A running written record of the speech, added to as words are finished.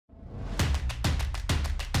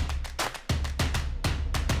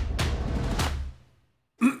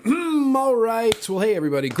All right. Well, hey,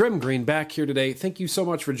 everybody. GrimmGreen back here today. Thank you so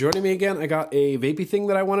much for joining me again. I got a vapey thing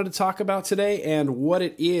that I wanted to talk about today, and what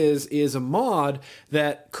it is a mod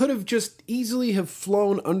that could have just easily have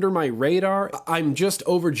flown under my radar. I'm just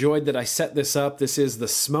overjoyed that I set this up. This is the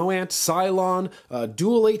Smoant Cylon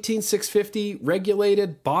Dual 18650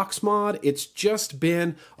 regulated box mod. It's just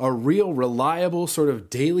been a real reliable sort of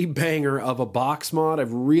daily banger of a box mod.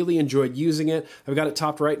 I've really enjoyed using it. I've got it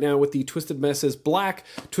topped right now with the Twisted Messes Black,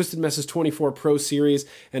 Twisted Messes 24 Pro Series,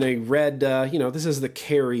 and a red, this is the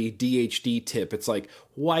Carry DHD tip. It's like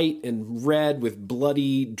white and red with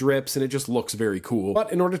bloody drips, and it just looks very cool.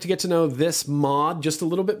 But in order to get to know this mod just a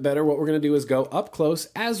little bit better, what we're going to do is go up close,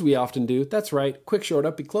 as we often do. That's right, quick short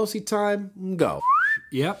uppy closey time, go.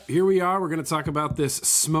 Yep, here we are. We're going to talk about this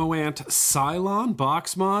Smoant Cylon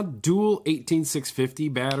box mod, dual 18650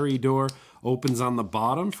 battery door. Opens on the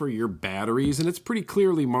bottom for your batteries, and it's pretty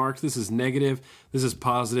clearly marked. This is negative, this is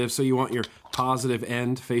positive, so you want your positive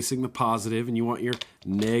end facing the positive, and you want your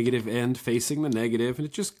negative end facing the negative, and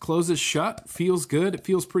it just closes shut. Feels good. It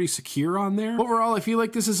feels pretty secure on there. Overall, I feel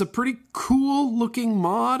like this is a pretty cool looking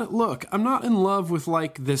mod. Look, I'm not in love with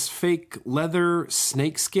like this fake leather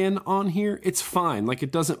snakeskin on here. It's fine, like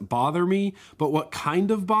it doesn't bother me, but what kind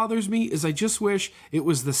of bothers me is I just wish it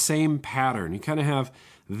was the same pattern. You kind of have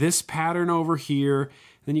this pattern over here,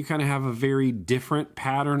 then you kind of have a very different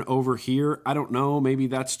pattern over here. I don't know, maybe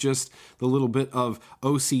that's just the little bit of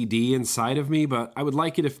OCD inside of me, but I would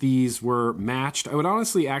like it if these were matched. I would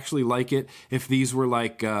honestly actually like it if these were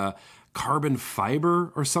like carbon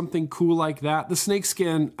fiber or something cool like that. The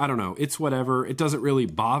snakeskin, I don't know, it's whatever. It doesn't really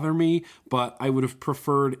bother me, but I would have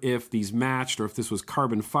preferred if these matched, or if this was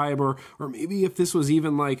carbon fiber, or maybe if this was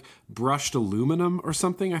even like brushed aluminum or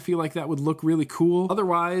something. I feel like that would look really cool.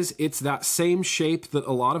 Otherwise, it's that same shape that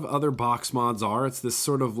a lot of other box mods are. It's this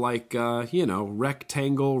sort of like,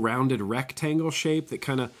 rectangle, rounded rectangle shape that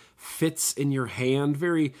kind of fits in your hand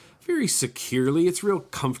very securely. It's real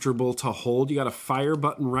comfortable to hold. You got a fire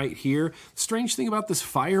button right here. Strange thing about this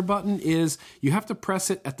fire button is you have to press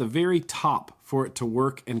it at the very top for it to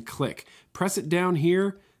work and click. Press it down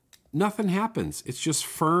here, nothing happens. It's just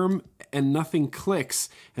firm and nothing clicks,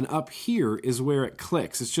 and up here is where it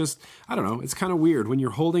clicks. It's just, I don't know, it's kind of weird. When you're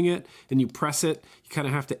holding it and you press it, you kind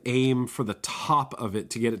of have to aim for the top of it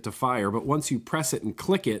to get it to fire, but once you press it and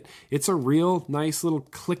click it, it's a real nice little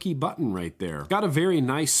clicky button right there. Got a very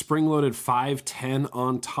nice spring-loaded 510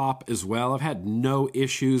 on top as well. I've had no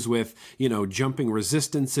issues with, jumping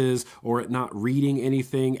resistances or it not reading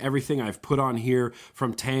anything. Everything I've put on here,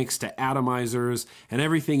 from tanks to atomizers and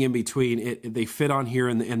everything in between, they fit on here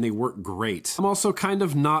and they work great. I'm also kind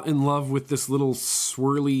of not in love with this little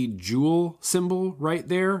swirly jewel symbol right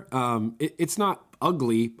there. It's not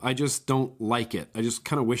ugly, I just don't like it. I just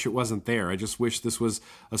kind of wish it wasn't there. I just wish this was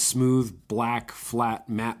a smooth, black, flat,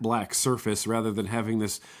 matte black surface rather than having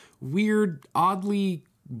this weird, oddly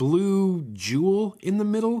blue jewel in the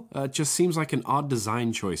middle. It just seems like an odd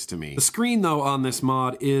design choice to me. The screen though on this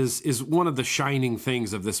mod is one of the shining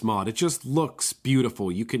things of this mod. It just looks beautiful.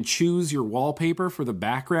 You can choose your wallpaper for the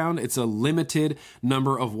background. It's a limited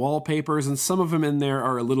number of wallpapers, and some of them in there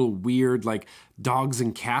are a little weird, like dogs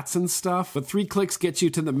and cats and stuff, but 3 clicks gets you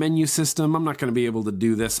to the menu system. I'm not going to be able to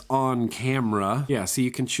do this on camera. Yeah, so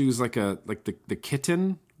you can choose like the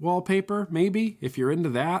kitten wallpaper, maybe. If you're into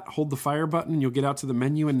that, hold the fire button and you'll get out to the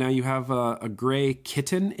menu, and now you have a gray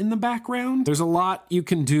kitten in the background. There's a lot you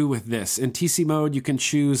can do with this. In TC mode, you can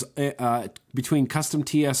choose between custom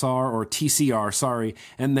TSR or TCR, sorry,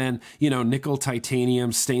 and then, nickel,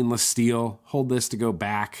 titanium, stainless steel. Hold this to go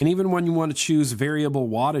back. And even when you want to choose variable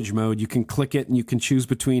wattage mode, you can click it and you can choose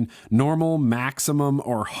between normal, maximum,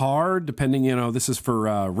 or hard, depending, this is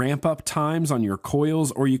for ramp up times on your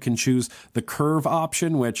coils, or you can choose the curve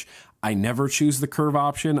option, which I never choose the curve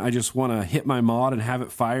option. I just want to hit my mod and have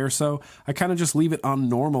it fire, so I kind of just leave it on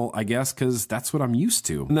normal, I guess, because that's what I'm used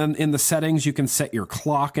to. And then in the settings, you can set your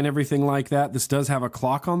clock and everything like that. This does have a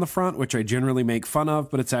clock on the front, which I generally make fun of,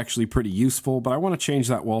 but it's actually pretty useful. But I want to change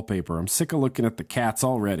that wallpaper. I'm sick of looking at the cats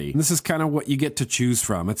already. And this is kind of what you get to choose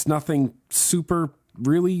from. It's nothing super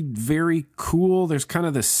really very cool. There's kind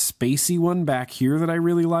of this spacey one back here that I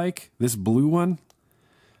really like. This blue one.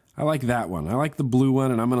 I like that one. I like the blue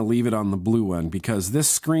one, and I'm going to leave it on the blue one because this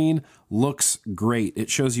screen looks great. It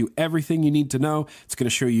shows you everything you need to know. It's going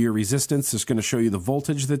to show you your resistance. It's going to show you the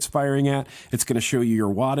voltage that's firing at. It's going to show you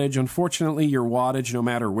your wattage. Unfortunately, your wattage, no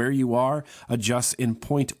matter where you are, adjusts in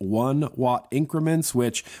 0.1 watt increments,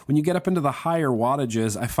 which when you get up into the higher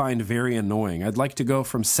wattages, I find very annoying. I'd like to go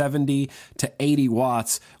from 70 to 80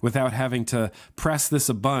 watts without having to press this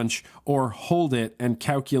a bunch or hold it and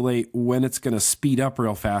calculate when it's going to speed up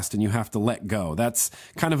real fast and you have to let go. That's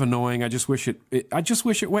kind of annoying. I just wish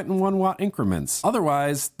it went in 1 watt increments.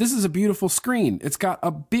 Otherwise, this is a beautiful screen. It's got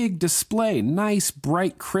a big display, nice,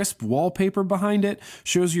 bright, crisp wallpaper behind it,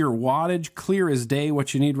 shows your wattage, clear as day,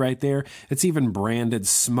 what you need right there. It's even branded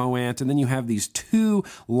Smoant, and then you have these 2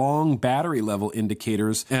 long battery level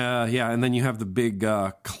indicators. And then you have the big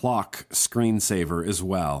clock screensaver as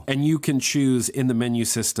well. And you can choose in the menu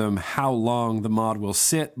system how long the mod will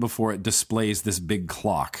sit before it displays this big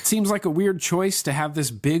clock. Seems like a weird choice to have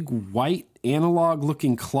this big white analog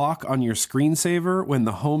looking clock on your screensaver when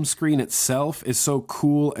the home screen itself is so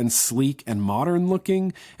cool and sleek and modern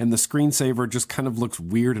looking, and the screensaver just kind of looks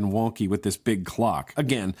weird and wonky with this big clock.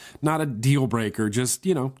 Again, not a deal breaker, just,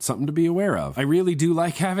 something to be aware of. I really do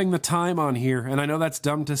like having the time on here, and I know that's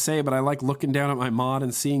dumb to say, but I like looking down at my mod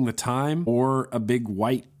and seeing the time or a big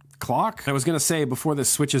white clock. I was going to say before this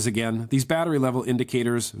switches again, these battery level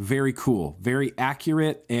indicators, very cool, very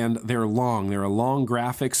accurate, and they're long. They're a long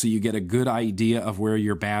graphic, so you get a good idea of where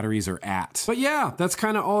your batteries are at. But yeah, that's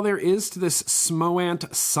kind of all there is to this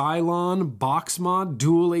Smoant Cylon box mod,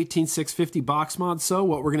 dual 18650 box mod. So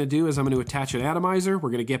what we're going to do is I'm going to attach an atomizer.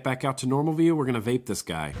 We're going to get back out to normal view. We're going to vape this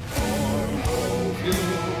guy.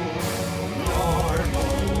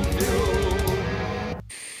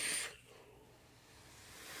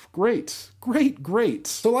 Great.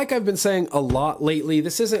 So like I've been saying a lot lately,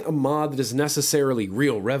 this isn't a mod that is necessarily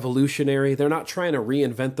real revolutionary. They're not trying to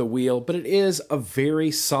reinvent the wheel, but it is a very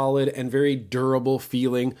solid and very durable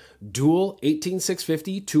feeling dual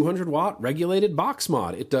 18650 200 watt regulated box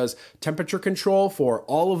mod. It does temperature control for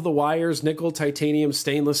all of the wires, nickel, titanium,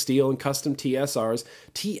 stainless steel, and custom TSRs.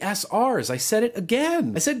 TSRs, I said it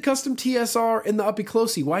again. I said custom TSR in the uppy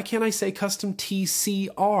closey. Why can't I say custom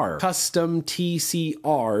TCR? Custom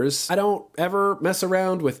TCRs. I don't ever mess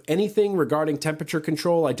around with anything regarding temperature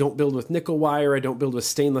control. I don't build with nickel wire. I don't build with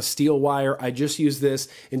stainless steel wire. I just use this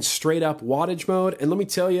in straight up wattage mode. And let me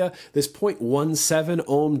tell you, this 0.17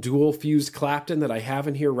 ohm dual fused Clapton that I have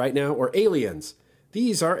in here right now, or aliens.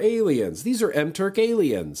 These are aliens. These are M-Turk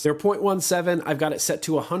aliens. They're 0.17. I've got it set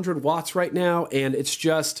to 100 watts right now, and it's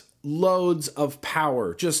just loads of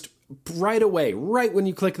power. Just right away, right when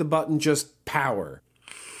you click the button, just power.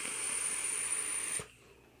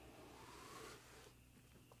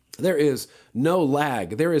 There is no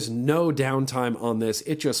lag. There is no downtime on this.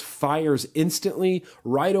 It just fires instantly,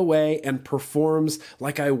 right away, and performs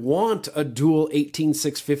like I want a dual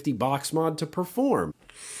 18650 box mod to perform.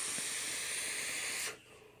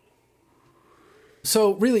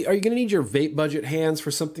 So really, are you going to need your vape budget hands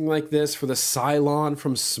for something like this, for the Cylon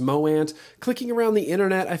from Smoant? Clicking around the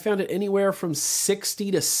internet, I found it anywhere from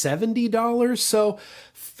 $60 to $70, so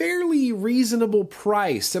fairly reasonable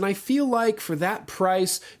price. And I feel like for that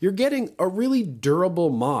price, you're getting a really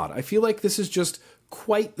durable mod. I feel like this is just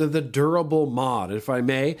quite the durable mod, if I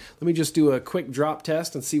may. Let me just do a quick drop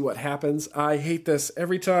test and see what happens. I hate this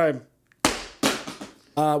every time.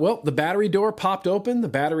 Well, the battery door popped open. The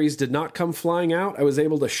batteries did not come flying out. I was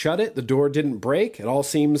able to shut it. The door didn't break. It all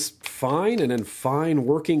seems fine and in fine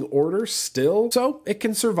working order still. So it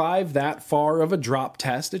can survive that far of a drop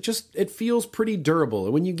test. It feels pretty durable.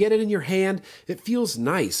 And when you get it in your hand, it feels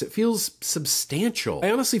nice. It feels substantial.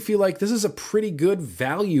 I honestly feel like this is a pretty good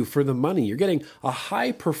value for the money. You're getting a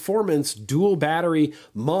high performance dual battery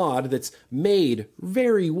mod that's made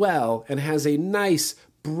very well and has a nice,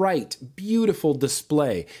 bright, beautiful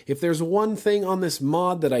display. If there's one thing on this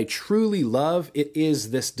mod that I truly love, it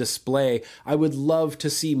is this display. I would love to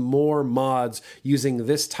see more mods using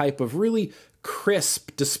this type of really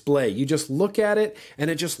crisp display. You just look at it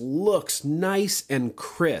and it just looks nice and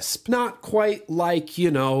crisp. Not quite like,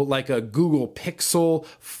 like a Google Pixel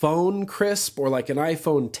phone crisp or like an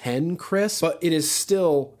iPhone 10 crisp, but it is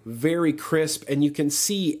still very crisp and you can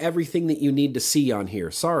see everything that you need to see on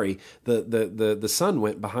here. Sorry, the sun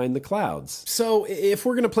went behind the clouds. So if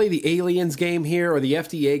we're going to play the Aliens game here or the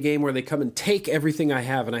FDA game where they come and take everything I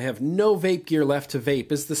have and I have no vape gear left to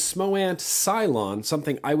vape, is the Smoant Cylon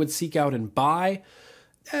something I would seek out and buy?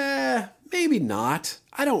 Maybe not.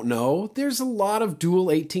 I don't know. There's a lot of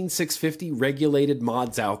dual 18650 regulated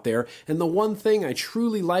mods out there, and the one thing I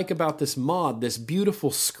truly like about this mod, this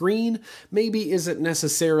beautiful screen, maybe isn't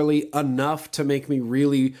necessarily enough to make me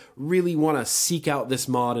really want to seek out this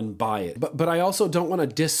mod and buy it. But I also don't want to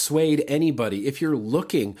dissuade anybody. If you're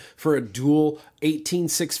looking for a dual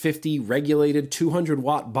 18650 regulated 200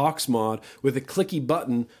 watt box mod with a clicky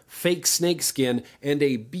button, fake snakeskin, and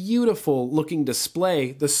a beautiful looking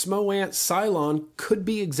display, the Smoant Cylon could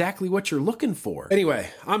be exactly what you're looking for. Anyway,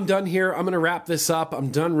 I'm done here. I'm going to wrap this up. I'm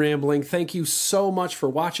done rambling. Thank you so much for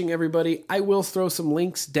watching, everybody. I will throw some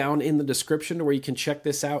links down in the description where you can check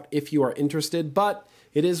this out if you are interested, but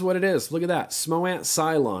it is what it is. Look at that, Smoant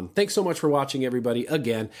Cylon. Thanks so much for watching, everybody,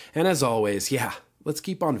 again. And as always, yeah, let's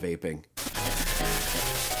keep on vaping.